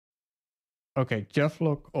Okay,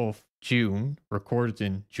 Devlog of June, recorded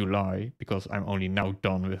in July, because I'm only now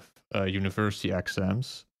done with university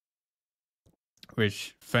exams,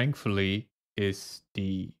 which thankfully is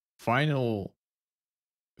the final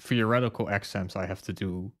theoretical exams I have to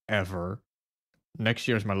do ever. Next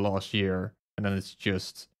year is my last year, and then it's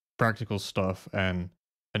just practical stuff and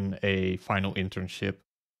a final internship.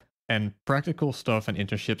 And practical stuff and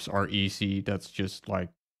internships are easy. That's just like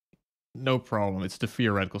no problem. It's the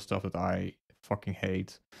theoretical stuff that I fucking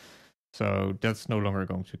hate. So that's no longer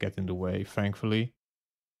going to get in the way, thankfully.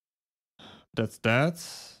 That's that.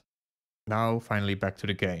 Now, finally, back to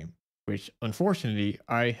the game, which unfortunately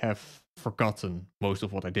I have forgotten most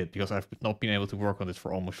of what I did because I've not been able to work on this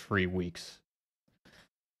for almost 3 weeks.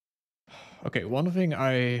 Okay, one thing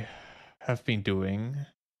I have been doing,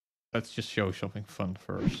 let's just show something fun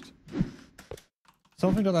first.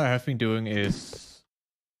 Something that I have been doing is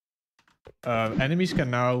enemies can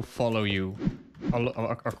now follow you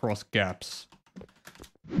across gaps.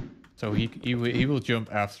 So he will jump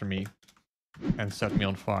after me and set me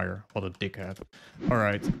on fire. What a dickhead.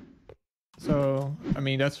 Alright. So, I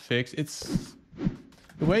mean, that's fixed. It's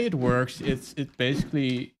the way it works, it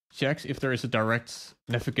basically checks if there is a direct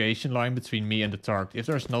navigation line between me and the target. If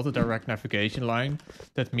there's not a direct navigation line,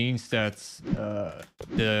 that means that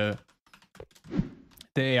the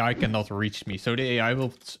AI cannot reach me. So the AI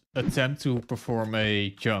will attempt to perform a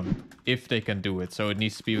jump if they can do it. So it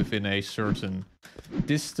needs to be within a certain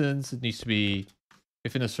distance. It needs to be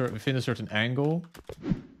within a certain angle,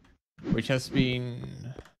 which has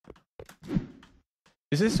been.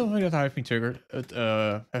 This is something that I've been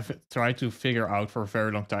have tried to figure out for a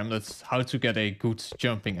very long time. That's how to get a good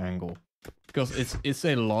jumping angle, because it's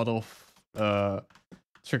a lot of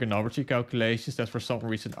trigonometry calculations that for some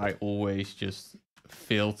reason I always just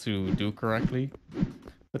fail to do correctly.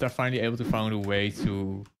 But I finally able to find a way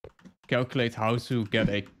to calculate how to get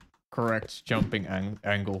a correct jumping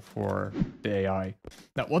angle for the AI.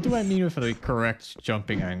 Now, what do I mean with a correct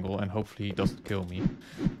jumping angle? And hopefully he doesn't kill me.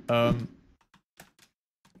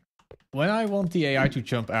 When I want the AI to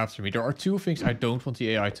jump after me, there are two things I don't want the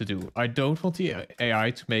AI to do. I don't want the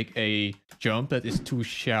AI to make a jump that is too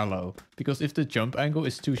shallow. Because if the jump angle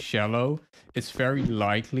is too shallow, it's very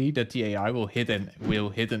likely that the AI will hit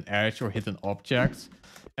an edge or hit an object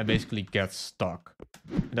and basically get stuck.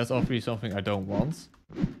 And that's obviously something I don't want.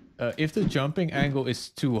 If the jumping angle is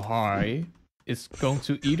too high, it's going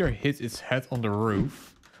to either hit its head on the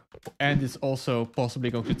roof, and it's also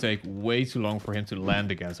possibly going to take way too long for him to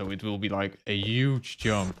land again. So it will be like a huge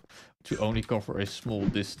jump to only cover a small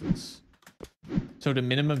distance. So the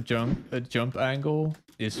minimum jump angle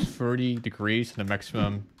is 30 degrees and the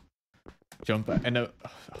maximum jump. And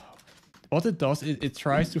what it does is it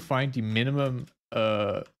tries to find the minimum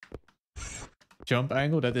jump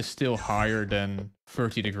angle that is still higher than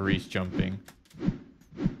 30 degrees jumping.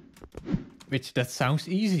 Which, that sounds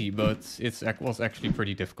easy, but it was actually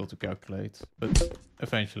pretty difficult to calculate. But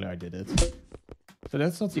eventually I did it. So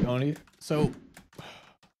that's not the only... So,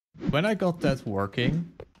 when I got that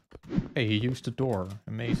working... Hey, he used the door.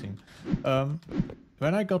 Amazing.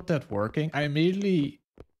 When I got that working, I immediately...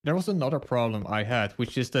 There was another problem I had,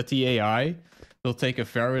 which is that the AI will take a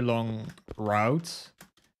very long route,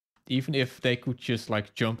 even if they could just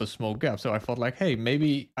like jump a small gap. So I thought like, hey,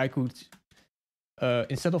 maybe I could...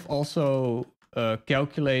 instead of also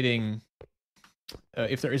calculating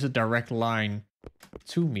if there is a direct line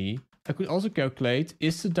to me, I could also calculate,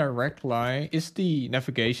 is the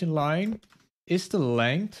navigation line, is the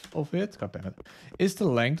length of it,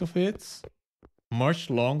 much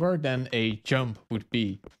longer than a jump would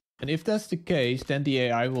be? And if that's the case, then the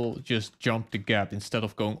AI will just jump the gap instead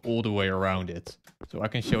of going all the way around it. So I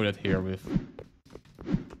can show that here with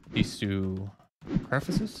these two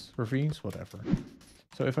crevices, ravines, whatever.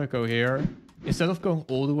 So if I go here, instead of going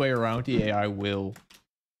all the way around, the AI will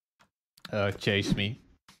chase me.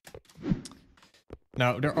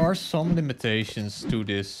 Now, there are some limitations to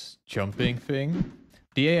this jumping thing.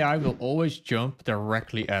 The AI will always jump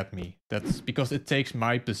directly at me. That's because it takes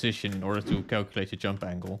my position in order to calculate the jump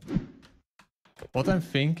angle. What I'm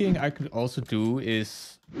thinking I could also do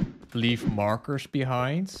is leave markers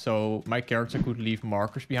behind. So my character could leave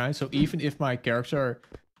markers behind. So even if my character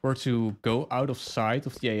were to go out of sight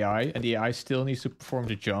of the AI and the AI still needs to perform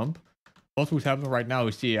the jump, what would happen right now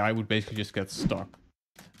is the AI would basically just get stuck.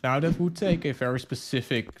 Now that would take a very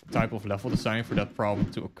specific type of level design for that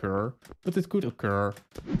problem to occur, but it could occur.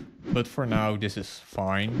 But for now, this is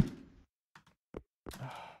fine.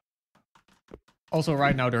 Also,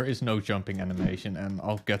 right now there is no jumping animation, and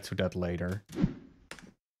I'll get to that later.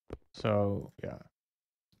 So, yeah.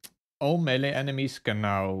 All melee enemies can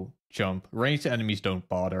now jump. Ranged enemies don't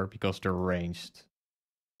bother because they're ranged.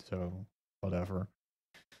 So, whatever.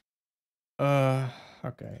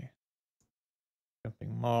 Okay.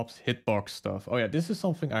 Jumping mobs, hitbox stuff. Oh yeah, this is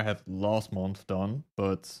something I had last month done,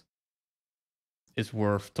 but it's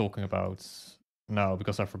worth talking about now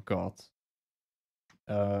because I forgot.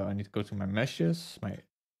 I need to go to my meshes, my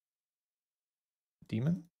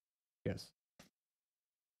demon? Yes.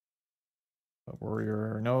 A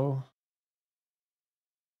warrior, no.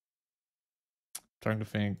 Trying to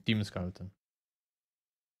think, demon skeleton.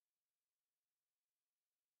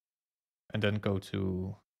 And then go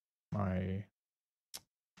to my...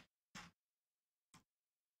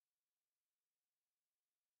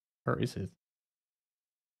 Where is it?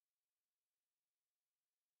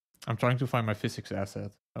 I'm trying to find my physics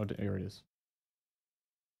asset. Oh, here it is.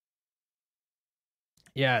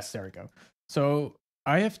 Yes, there we go. So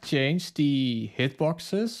I have changed the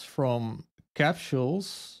hitboxes from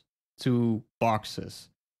capsules to boxes.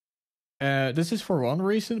 This is for one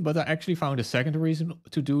reason, but I actually found a second reason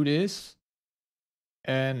to do this.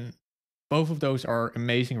 And both of those are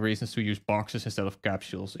amazing reasons to use boxes instead of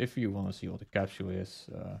capsules. If you want to see what a capsule is.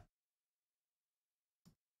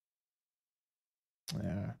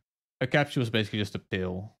 Yeah. A capsule is basically just a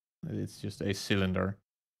pill. It's just a cylinder.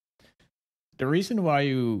 The reason why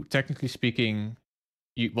you, technically speaking,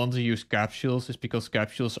 you want to use capsules is because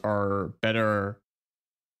capsules are better.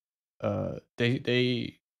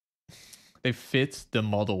 They fit the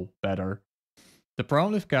model better. The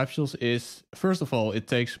problem with capsules is, first of all, it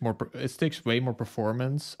takes way more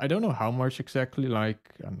performance. I don't know how much exactly,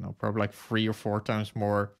 like, I don't know, probably like 3 or 4 times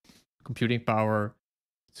more computing power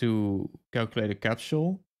to calculate a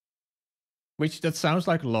capsule. Which, that sounds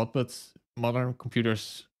like a lot, but modern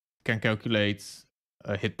computers can calculate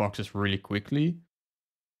hitboxes really quickly.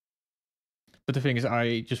 But the thing is,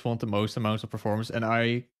 I just want the most amount of performance, and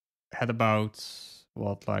I had about,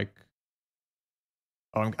 what, like...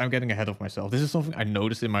 Oh, I'm getting ahead of myself. This is something I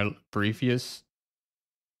noticed in my previous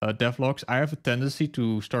devlogs. I have a tendency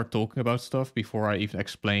to start talking about stuff before I even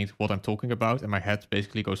explain what I'm talking about, and my head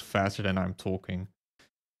basically goes faster than I'm talking.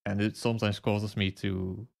 And it sometimes causes me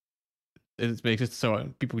to... It makes it so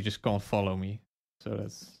people just can't follow me. So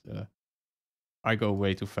that's... I go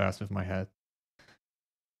way too fast with my head.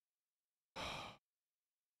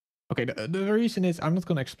 Okay, the reason is, I'm not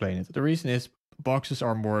going to explain it. The reason is, boxes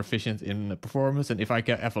are more efficient in performance, and if I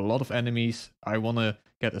have a lot of enemies, I want to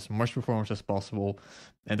get as much performance as possible,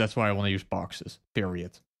 and that's why I want to use boxes.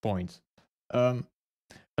 Period. Point.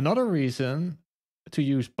 Another reason to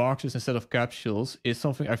use boxes instead of capsules is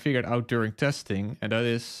something I figured out during testing, and that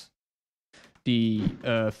is the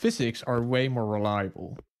physics are way more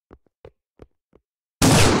reliable.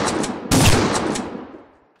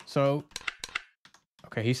 So,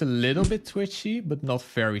 okay, he's a little bit twitchy, but not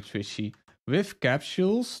very twitchy. With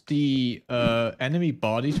capsules, the enemy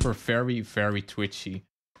bodies were very, very twitchy.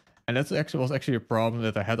 And that was actually a problem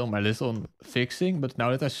that I had on my list on fixing, but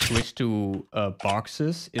now that I switched to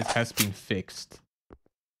boxes, it has been fixed.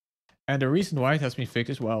 And the reason why it has been fixed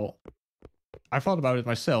is, well, I thought about it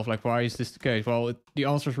myself, like, why is this the case? Well, the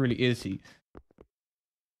answer is really easy.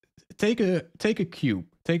 Take a cube.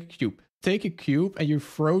 Take a cube and you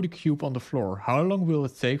throw the cube on the floor. How long will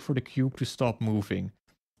it take for the cube to stop moving?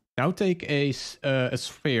 Now take a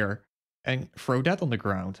sphere and throw that on the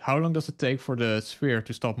ground. How long does it take for the sphere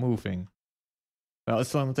to stop moving? Well,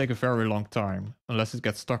 it's going to take a very long time, unless it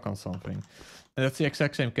gets stuck on something. And that's the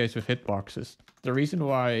exact same case with hitboxes. The reason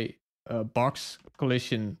why box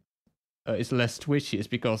collision is less twitchy is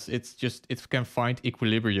because it can find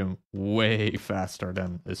equilibrium way faster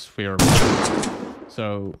than a sphere.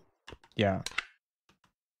 So, yeah.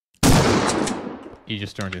 He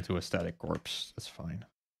just turned into a static corpse. That's fine.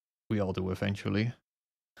 We all do eventually.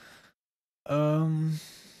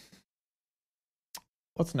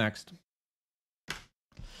 What's next?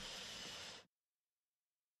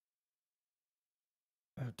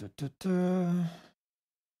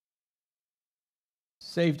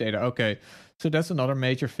 Save data. Okay, so that's another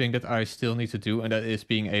major thing that I still need to do, and that is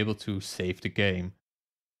being able to save the game.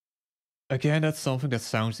 Again, that's something that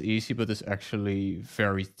sounds easy, but is actually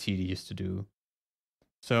very tedious to do.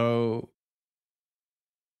 So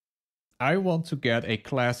I want to get a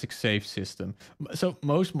classic save system. So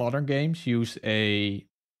most modern games use a...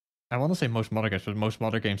 I want to say most modern games, but most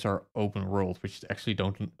modern games are open world, which actually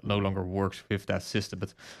no longer works with that system.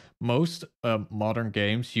 But most modern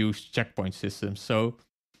games use checkpoint systems. So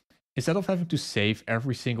instead of having to save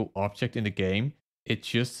every single object in the game, it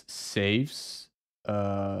just saves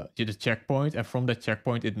the checkpoint, and from that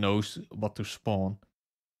checkpoint, it knows what to spawn.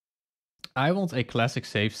 I want a classic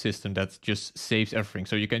save system that just saves everything,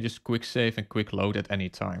 so you can just quick save and quick load at any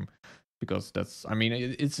time. Because that's, I mean,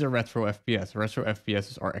 it's a retro FPS. Retro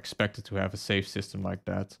FPSs are expected to have a save system like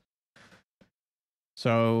that.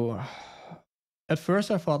 So at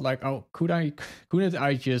first I thought like, oh, couldn't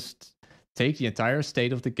I just take the entire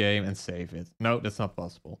state of the game and save it? No, that's not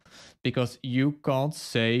possible. Because you can't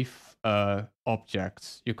save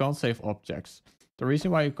objects. You can't save objects. The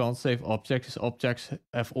reason why you can't save objects is objects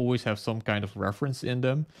always have some kind of reference in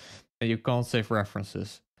them, and you can't save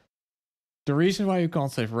references. The reason why you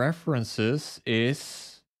can't save references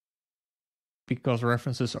is because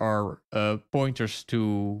references are pointers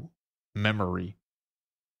to memory.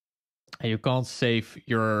 And you can't save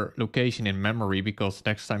your location in memory because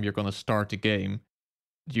next time you're going to start the game,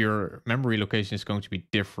 your memory location is going to be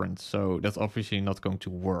different. So that's obviously not going to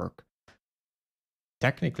work.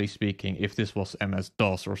 Technically speaking, if this was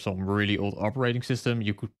MS-DOS or some really old operating system,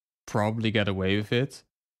 you could probably get away with it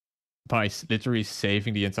by literally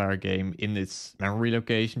saving the entire game in its memory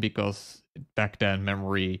location, because back then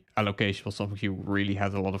memory allocation was something you really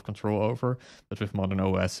had a lot of control over. But with modern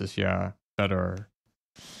OSs, yeah, better.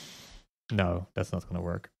 No, that's not going to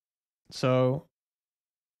work. So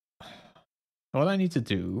what I need to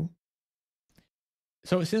do,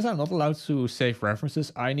 so since I'm not allowed to save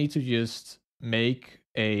references, I need to just make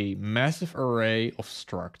a massive array of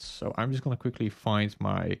structs. So I'm just going to quickly find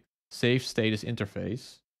my save status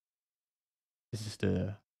interface. This is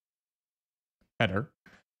the header.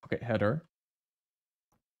 Okay, header.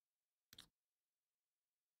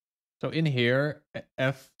 So in here,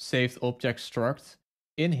 f saved object struct.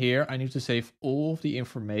 In here, I need to save all of the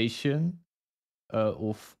information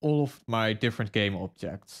of all of my different game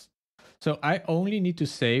objects. So I only need to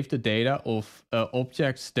save the data of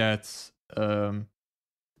objects that can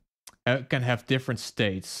have different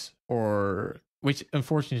states, or which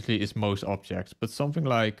unfortunately is most objects, but something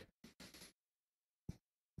like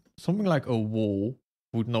a wall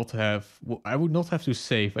would not have. I would not have to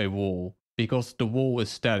save a wall because the wall is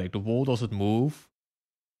static. The wall doesn't move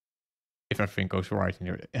if everything goes right in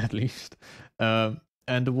here, at least. And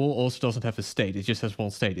the wall also doesn't have a state. It just has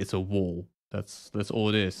one state. It's a wall. That's all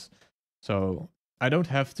it is. So I don't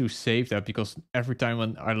have to save that because every time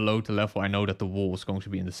when I load the level, I know that the wall is going to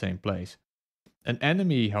be in the same place. An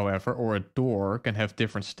enemy, however, or a door can have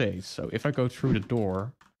different states. So if I go through the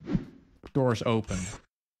door is open.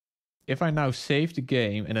 If I now save the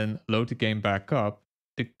game and then load the game back up,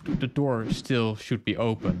 the door still should be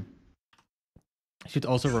open. You should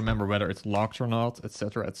also remember whether it's locked or not,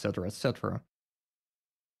 etc., etc., etc.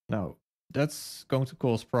 Now, that's going to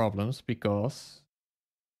cause problems because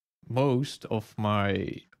most of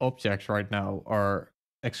my objects right now are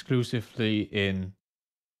exclusively in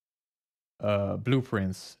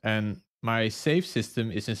blueprints, and my save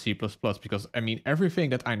system is in C++, because I mean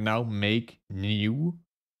everything that I now make new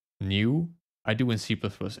I do in C++.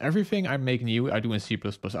 Everything I make new I do in C++.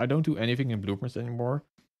 I don't do anything in blueprints anymore.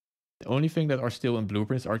 The only thing that are still in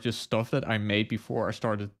blueprints are just stuff that I made before I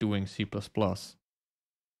started doing C++.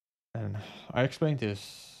 And I explained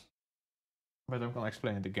this, but I'm gonna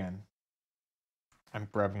explain it again. I'm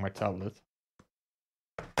grabbing my tablet.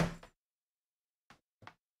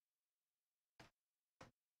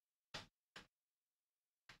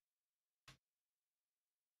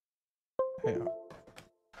 Yeah.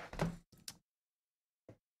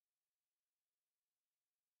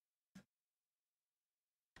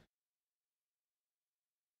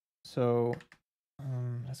 So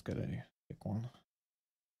let's get a big one.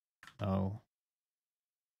 No.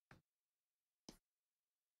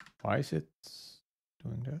 Why is it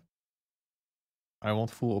doing that? I want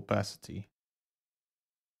full opacity.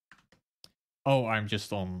 Oh, I'm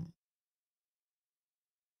just on.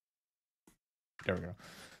 There we go.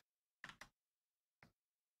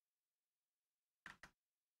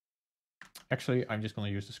 Actually, I'm just going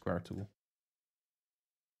to use the square tool.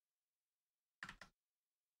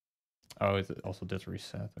 Oh, it also did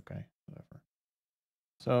reset. Okay, whatever.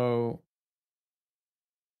 So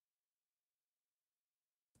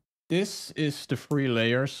this is the 3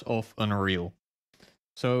 layers of Unreal.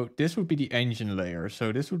 So this would be the engine layer.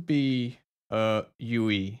 So this would be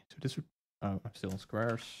UE. So this would, oh, I'm still on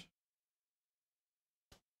squares.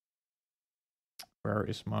 Where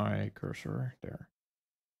is my cursor? There.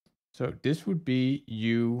 So this would be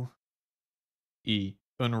UE,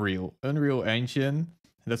 Unreal Engine.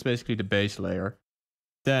 That's basically the base layer.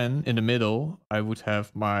 Then in the middle, I would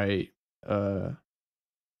have my gonna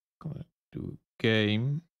do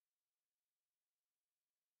game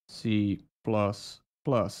C++. So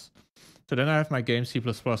then I have my game C++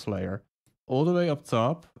 layer. All the way up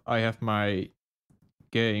top, I have my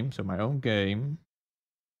game, so my own game,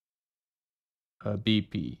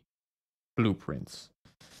 BP, blueprints.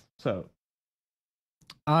 So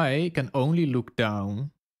I can only look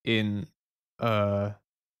down in my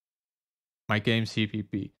game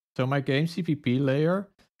CPP. So my game CPP layer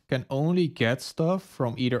can only get stuff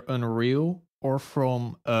from either Unreal or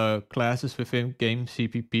from classes within game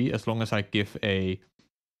CPP as long as I give a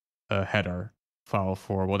header file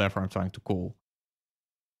for whatever I'm trying to call.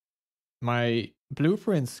 My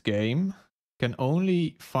blueprints game can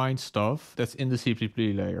only find stuff that's in the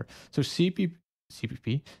CPP layer. So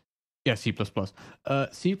CPP? Yeah, C++.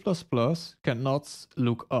 C++ cannot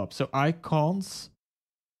look up. So I can't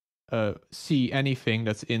see anything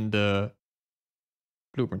that's in the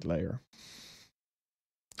blueprint layer.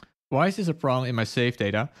 Why is this a problem in my save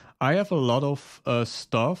data? I have a lot of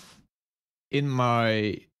stuff in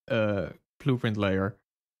my blueprint layer.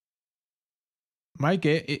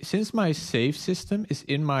 Since my save system is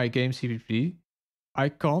in my game CPP, I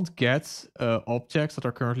can't get objects that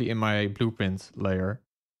are currently in my blueprint layer.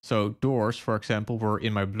 So doors, for example, were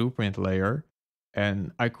in my blueprint layer,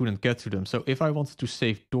 and I couldn't get to them. So if I wanted to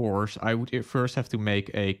save doors, I would first have to make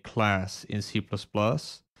a class in C++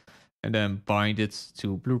 and then bind it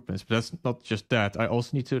to blueprints. But that's not just that. I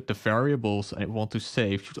also need the variables I want to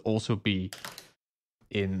save should also be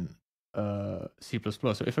in C++.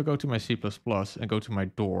 So if I go to my C++ and go to my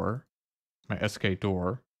door, my SK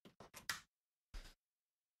door,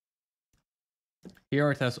 here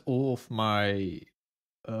it has all of my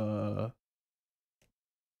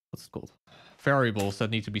what's it called? Variables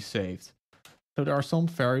that need to be saved. So there are some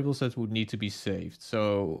variables that would need to be saved.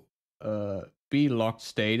 So B locked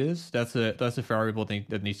status, that's a variable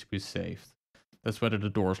that needs to be saved. That's whether the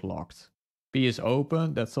door is locked. B is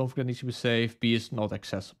open, that's something that needs to be saved. B is not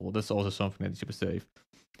accessible, that's also something that needs to be saved.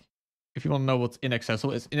 If you want to know what's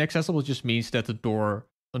inaccessible, inaccessible just means that the door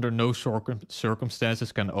under no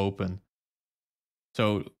circumstances can open.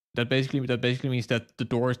 So that basically means that the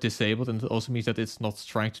door is disabled, and it also means that it's not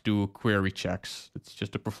trying to do query checks. It's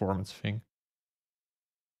just a performance thing.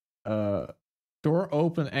 Door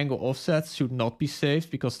open angle offset should not be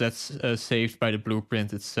saved because that's saved by the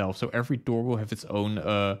blueprint itself. So every door will have its own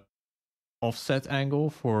offset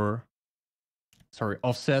angle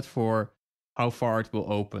offset for how far it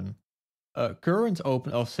will open. Current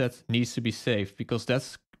open offset needs to be saved because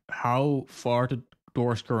that's how far the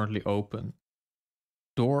door is currently open.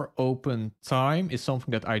 Door open time is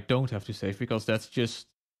something that I don't have to save because that's just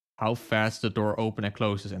how fast the door open and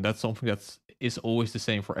closes, and that's something that is always the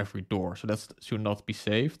same for every door, so that should not be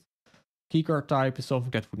saved. Keycard type is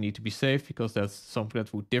something that would need to be saved because that's something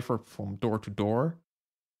that would differ from door to door.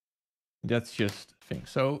 That's just a thing.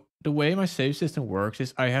 So the way my save system works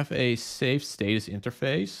is I have a save status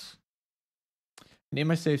interface. And in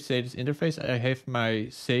my save status interface, I have my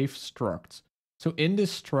save struct. So in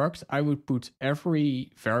this struct, I would put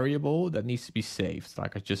every variable that needs to be saved,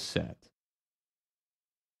 like I just said.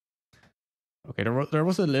 Okay, there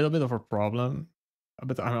was a little bit of a problem,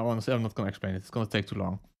 but honestly, I'm not going to explain it. It's going to take too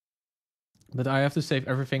long. But I have to save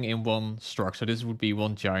everything in one struct. So this would be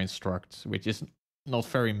one giant struct, which is not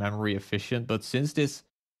very memory efficient. But since this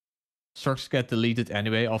structs get deleted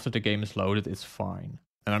anyway after the game is loaded, it's fine.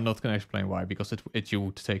 And I'm not going to explain why, because it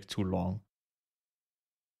would take too long.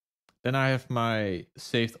 Then I have my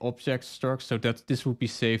saved object struct, so that this would be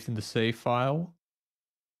saved in the save file.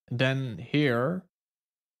 And then here,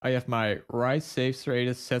 I have my write saved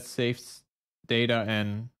status, set saved data,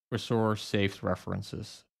 and restore saved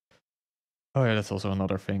references. Oh yeah, that's also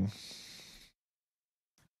another thing.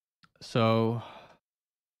 So,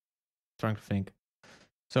 trying to think.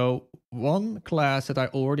 So one class that I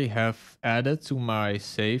already have added to my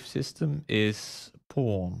save system is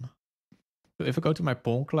pawn. So if I go to my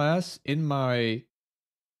pawn class, in my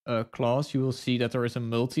class, you will see that there is a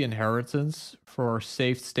multi-inheritance for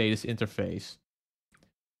saved status interface,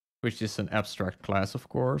 which is an abstract class, of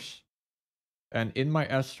course. And in my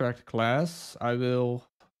abstract class, I will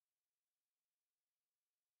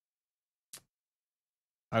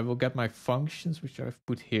get my functions, which I've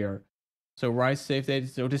put here. So write save data.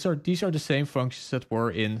 So these are the same functions that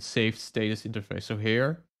were in saved status interface. So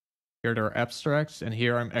here there are abstracts, and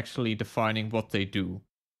here I'm actually defining what they do.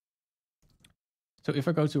 So if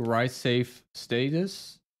I go to write save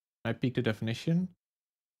status, I pick the definition.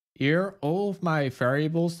 Here, all of my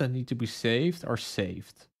variables that need to be saved are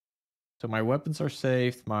saved. So my weapons are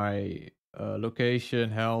saved, my location,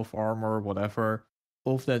 health, armor, whatever.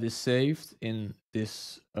 All of that is saved in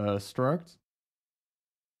this struct.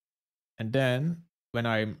 And then when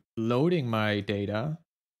I'm loading my data,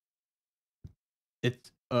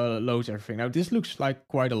 loads everything. Now this looks like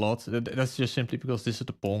quite a lot. That's just simply because this is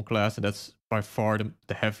the pawn class, and that's by far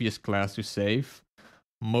the heaviest class to save.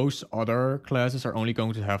 Most other classes are only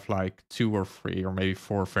going to have like 2 or 3 or maybe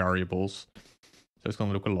 4 variables. So it's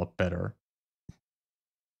going to look a lot better.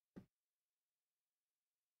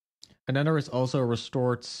 And then there is also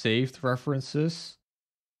restored saved references.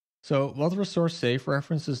 So what restored save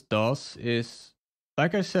references does is,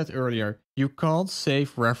 like I said earlier, you can't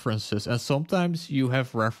save references, and sometimes you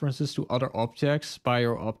have references to other objects by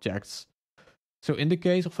your objects. So in the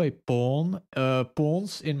case of a pawn,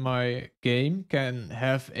 pawns in my game can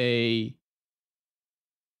have a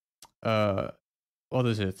what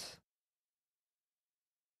is it?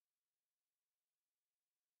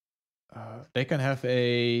 They can have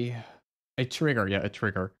a trigger. Yeah, a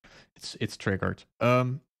trigger. It's triggered.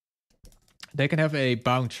 They can have a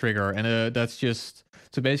bound trigger, and that's just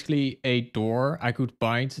so basically a door. I could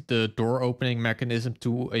bind the door opening mechanism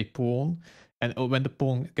to a pawn, and when the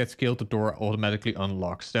pawn gets killed, the door automatically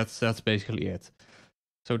unlocks. That's basically it.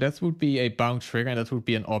 So that would be a bound trigger, and that would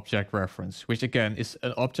be an object reference, which again is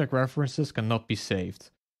an object references cannot be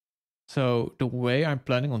saved. So the way I'm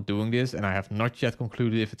planning on doing this, and I have not yet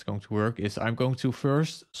concluded if it's going to work, is I'm going to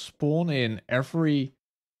first spawn in every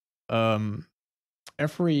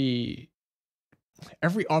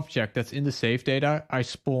object that's in the save data. I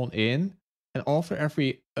spawn in, and after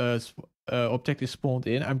every object is spawned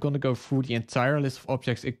in, I'm going to go through the entire list of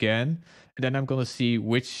objects again, and then I'm going to see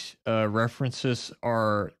which references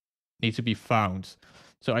need to be found.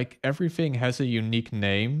 So everything has a unique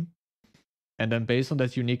name, and then based on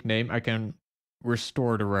that unique name, I can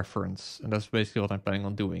restore the reference, and that's basically what I'm planning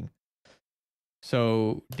on doing.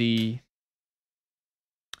 So the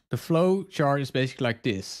flow chart is basically like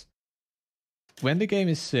this. When the game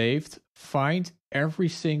is saved, find every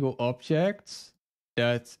single object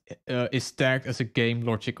that is tagged as a game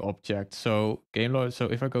logic object. So So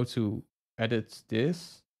if I go to edit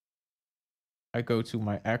this, I go to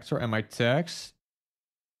my actor and my tags.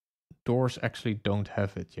 Doors actually don't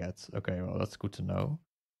have it yet. Okay, well that's good to know.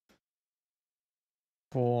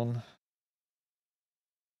 Pawn,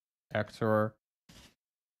 actor,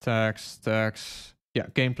 tags. Yeah,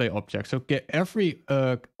 gameplay object. So get every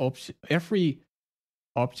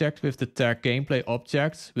object with the tag gameplay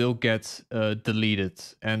object will get deleted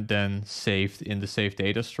and then saved in the save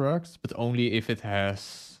data struct, but only if it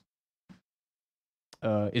has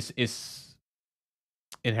is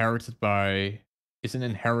inherited by is an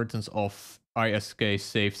inheritance of ISK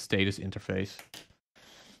saved status interface.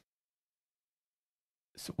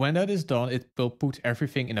 So when that is done, it will put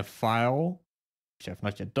everything in a file, which I've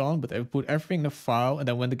not yet done, but it will put everything in a file, and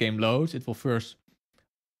then when the game loads, it will first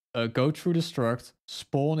go through the struct,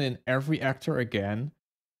 spawn in every actor again,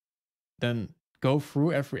 then go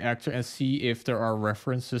through every actor and see if there are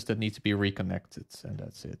references that need to be reconnected, and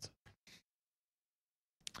that's it.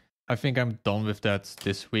 I think I'm done with that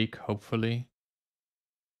this week, hopefully.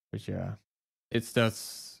 But yeah, it's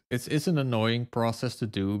an annoying process to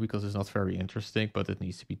do because it's not very interesting, but it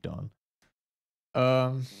needs to be done.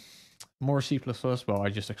 More C++, well, I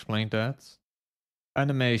just explained that.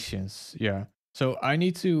 Animations, yeah. So I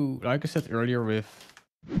need to, like I said earlier with...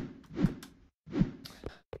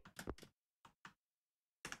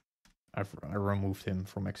 I removed him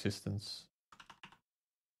from existence.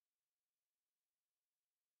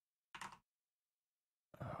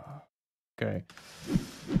 Okay.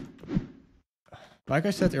 Like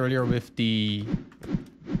I said earlier with the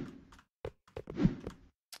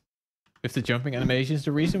jumping animations,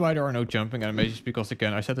 the reason why there are no jumping animations is because,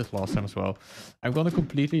 again, I said this last time as well, I'm going to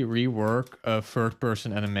completely rework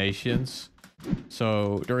third-person animations.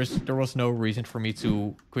 So there was no reason for me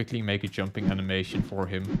to quickly make a jumping animation for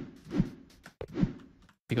him,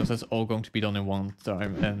 because that's all going to be done in one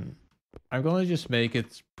time, and I'm going to just make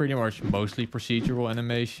it pretty much mostly procedural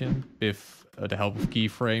animation with the help of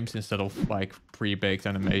keyframes instead of like pre-baked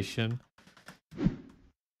animation.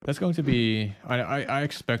 That's going to be... I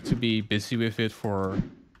expect to be busy with it for...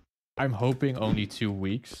 I'm hoping only 2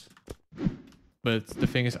 weeks. But the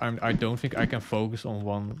thing is, I don't think I can focus on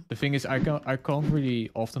one... The thing is, I can't really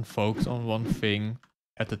often focus on one thing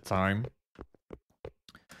at a time.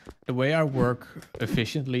 The way I work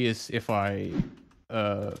efficiently is if I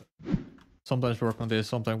sometimes work on this,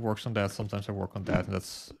 sometimes works on that, sometimes I work on that, and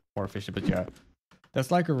that's more efficient. But yeah,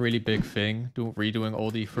 that's like a really big thing, redoing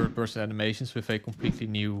all the third-person animations with a completely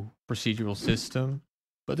new procedural system.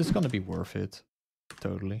 But it's gonna be worth it,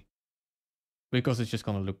 totally, because it's just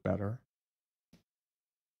gonna look better.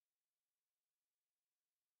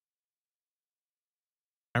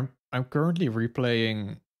 I'm currently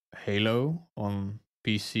replaying Halo on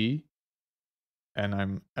PC, and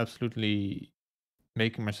I'm absolutely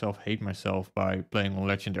making myself hate myself by playing on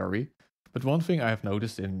Legendary. But one thing I have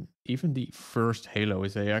noticed in even the first Halo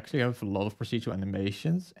is they actually have a lot of procedural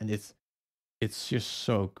animations, and it's just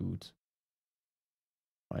so good.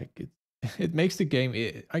 Like it makes the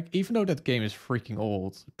game like even though that game is freaking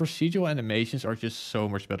old, procedural animations are just so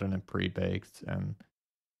much better than pre-baked, and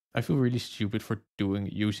I feel really stupid for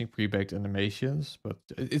using pre-baked animations, but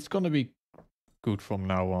it's gonna be good from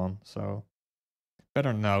now on. So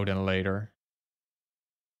better now than later,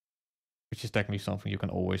 which is technically something you can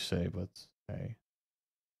always say, but hey,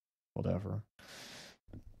 whatever.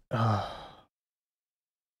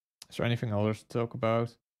 Is there anything else to talk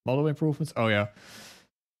about? Model improvements? Oh yeah.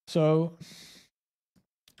 So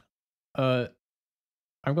I'm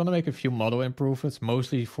gonna make a few model improvements,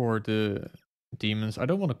 mostly for the demons. I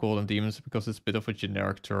don't want to call them demons because it's a bit of a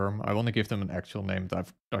generic term. I want to give them an actual name, but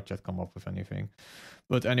I've not yet come up with anything.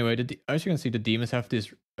 But anyway, as you can see, the demons have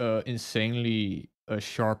this insanely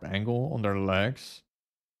sharp angle on their legs.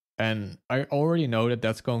 And I already know that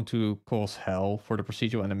that's going to cause hell for the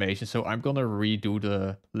procedural animation. So I'm going to redo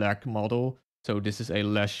the leg model. So this is a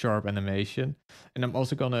less sharp animation. And I'm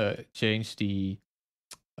also going to change the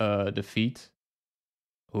feet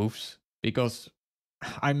hoofs, because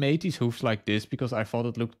I made these hoofs like this because I thought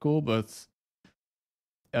it looked cool, but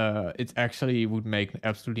it actually would make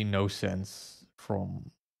absolutely no sense from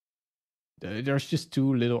there's just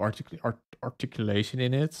too little articulation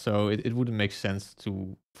in it, so it wouldn't make sense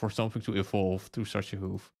for something to evolve to such a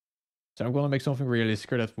hoof. So I'm gonna make something realistic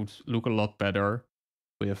that would look a lot better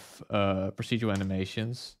with procedural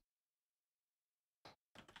animations.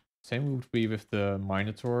 Same would be with the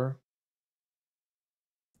Minotaur.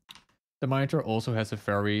 The Minotaur also has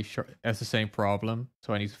has the same problem,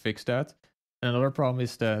 so I need to fix that. And another problem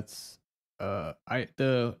is that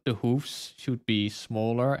the hoofs should be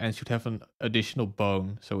smaller and should have an additional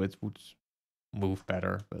bone, so it would move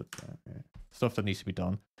better. But yeah. Stuff that needs to be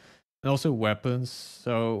done. And also weapons.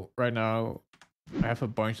 So right now I have a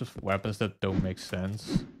bunch of weapons that don't make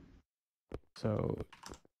sense. So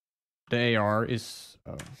the AR is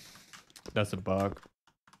that's a bug.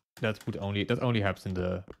 That only happens in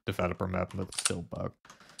the developer map, but it's still a bug.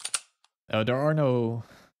 There are no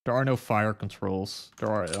fire controls.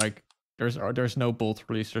 There's no bolt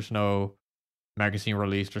release. There's no magazine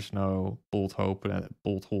release. There's no bolt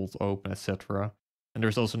hold open, etc. And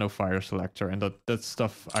there's also no fire selector, and that's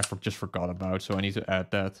stuff I just forgot about. So I need to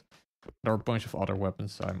add that. There are a bunch of other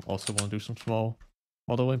weapons. I'm also want to do some small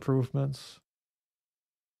model improvements.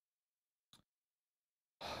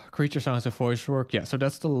 Creature sounds and voice work. Yeah, so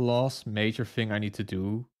that's the last major thing I need to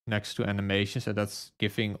do next to animations, and that's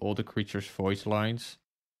giving all the creatures voice lines.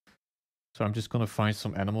 So I'm just gonna find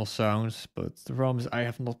some animal sounds, but the problem is I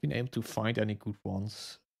have not been able to find any good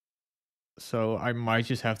ones. So I might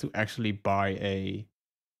just have to actually buy a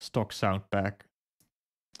stock sound pack.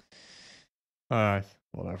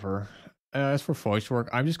 Whatever. As for voice work,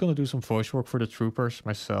 I'm just gonna do some voice work for the troopers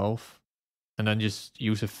myself, and then just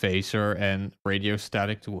use a phaser and radio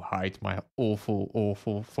static to hide my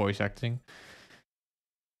awful voice acting.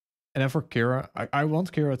 And then for Kira, I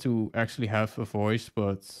want Kira to actually have a voice,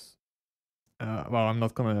 but well, I'm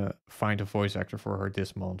not gonna find a voice actor for her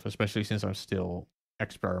this month, especially since I'm still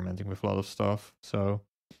experimenting with a lot of stuff. So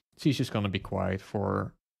she's just gonna be quiet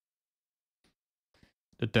for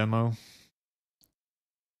the demo.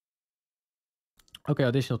 Okay,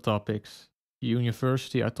 additional topics.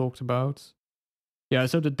 University I talked about. Yeah,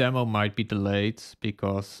 so the demo might be delayed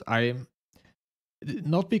because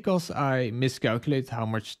not because I miscalculated how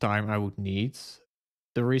much time I would need.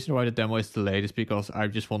 The reason why the demo is delayed is because I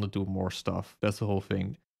just want to do more stuff. That's the whole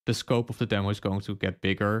thing. The scope of the demo is going to get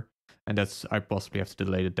bigger, and I possibly have to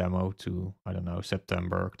delay the demo to, I don't know,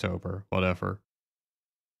 September, October, whatever.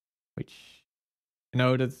 Which,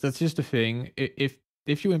 that's just the thing. If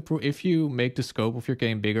you make the scope of your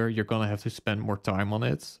game bigger, you're gonna have to spend more time on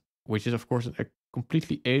it, which is of course a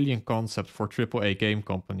completely alien concept for AAA game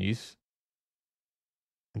companies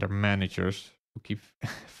and their managers, who keep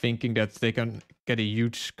thinking that they can get a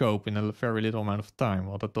huge scope in a very little amount of time.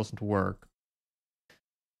 Well, that doesn't work.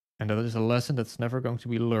 And that is a lesson that's never going to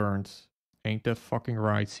be learned. Ain't that fucking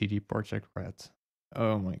right, CD Projekt Red?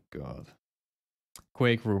 Oh my god.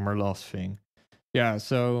 Quake rumor, last thing. Yeah,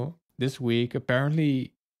 so this week,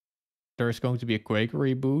 apparently, there's going to be a Quake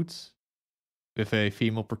reboot with a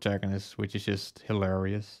female protagonist, which is just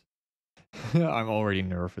hilarious. I'm already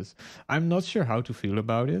nervous. I'm not sure how to feel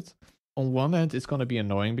about it. On one hand, it's going to be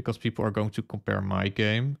annoying because people are going to compare my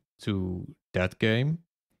game to that game.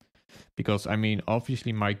 Because, I mean,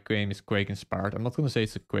 obviously my game is Quake inspired. I'm not going to say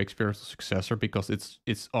it's a Quake spiritual successor because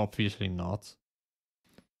it's obviously not.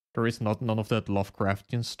 There is none of that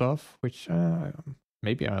Lovecraftian stuff, which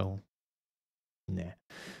maybe I'll. Nah,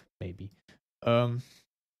 maybe. Um.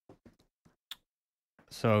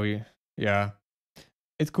 So yeah,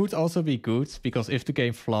 it could also be good because if the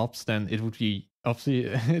game flops, then it would be obviously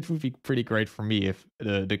it would be pretty great for me if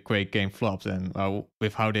the Quake game flops. And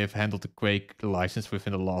with how they've handled the Quake license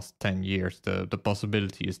within the last 10 years, the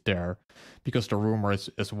possibility is there, because the rumor is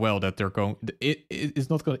as well that they're going. It is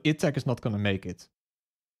not going. ITech is not going to make it.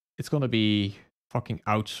 It's going to be fucking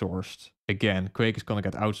outsourced again. Quake is going to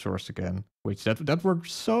get outsourced again, which that worked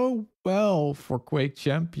so well for Quake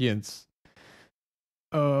Champions.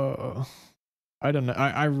 I don't know.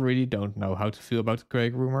 I really don't know how to feel about the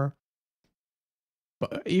Quake rumor.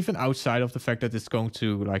 But even outside of the fact that it's going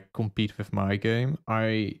to like compete with my game,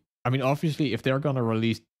 I mean, obviously, if they're gonna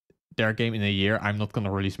release their game in a year, I'm not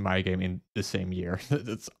gonna release my game in the same year.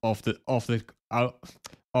 That's off the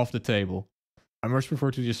table. I much prefer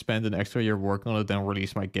to just spend an extra year working on it than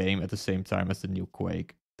release my game at the same time as the new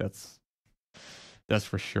Quake. That's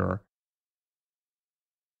for sure.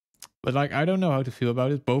 But like, I don't know how to feel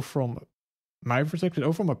about it, both from my perspective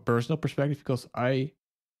or from a personal perspective, because I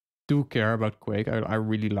do care about Quake. I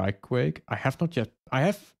really like Quake. I have not yet.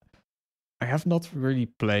 I have not really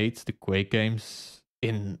played the Quake games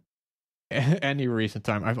in any recent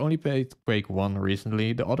time. I've only played Quake 1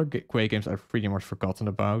 recently. The other Quake games I've pretty much forgotten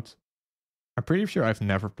about. I'm pretty sure I've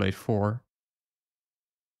never played 4.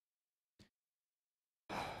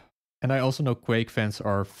 And I also know Quake fans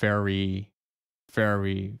are very,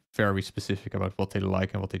 very, very specific about what they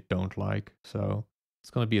like and what they don't like. So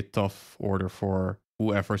it's going to be a tough order for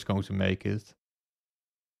whoever is going to make it.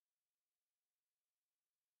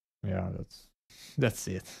 Yeah, that's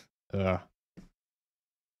it.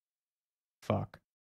 Fuck.